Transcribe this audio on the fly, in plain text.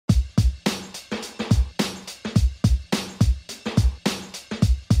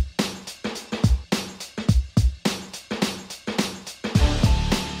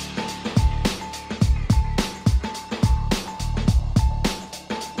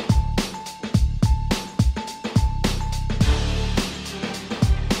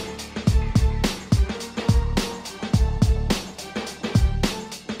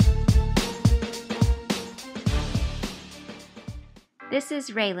This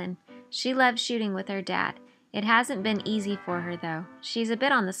is Raelyn. She loves shooting with her dad. It hasn't been easy for her though. She's a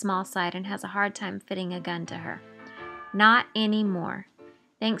bit on the small side and has a hard time fitting a gun to her. Not anymore.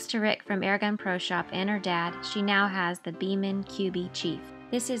 Thanks to Rick from Airgun Pro Shop and her dad, she now has the Beeman QB Chief.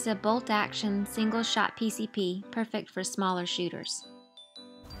 This is a bolt-action, single-shot PCP, perfect for smaller shooters.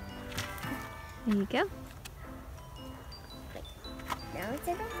 There you go. Now it's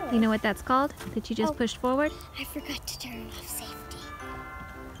in a You know what that's called that you just pushed forward? I forgot to turn off safety.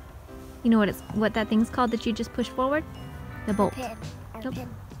 You know what that thing's called that you just pushed forward? The bolt. Pin. Nope. Pin.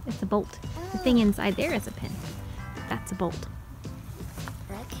 It's a bolt. Oh. The thing inside there is a pin. That's a bolt.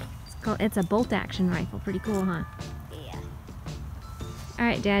 Okay. It's a bolt-action rifle. Pretty cool, huh? Yeah. All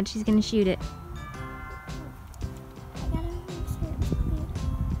right, Dad, she's gonna shoot it.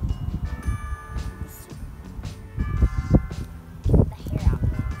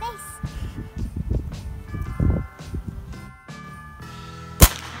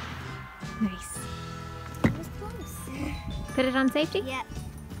 Nice. It was close. Put it on safety? Yeah.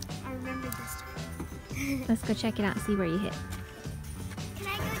 I remember this time. Let's go check it out and see where you hit. Can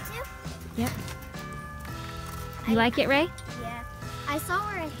I go too? Yep. You like it, Ray? Yeah. I saw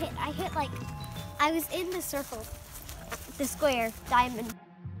where I hit. I hit like, I was in the circle, the square, diamond.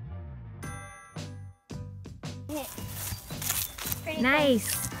 Hit. Pretty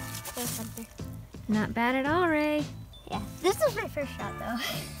Nice. close. There's something. Not bad at all, Ray. Yeah. This was my first shot though.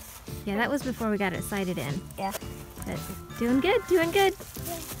 Yeah, that was before we got it sighted in. Yeah. But doing good, doing good.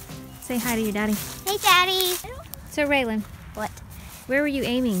 Yeah. Say hi to your daddy. Hey, Daddy. So, Raelyn, What? where were you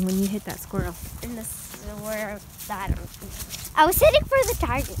aiming when you hit that squirrel? In the where that I was hitting for the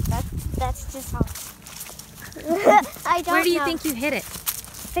target. That's just how. I don't know. Where do you think you hit it?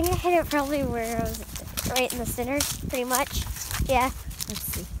 I think I hit it probably where I was right in the center, pretty much. Yeah. Let's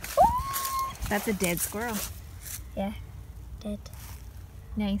see. That's a dead squirrel. Yeah. Dead.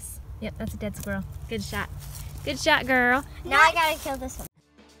 Nice. Yep, that's a dead squirrel. Good shot. Good shot, girl. Now I gotta kill this one.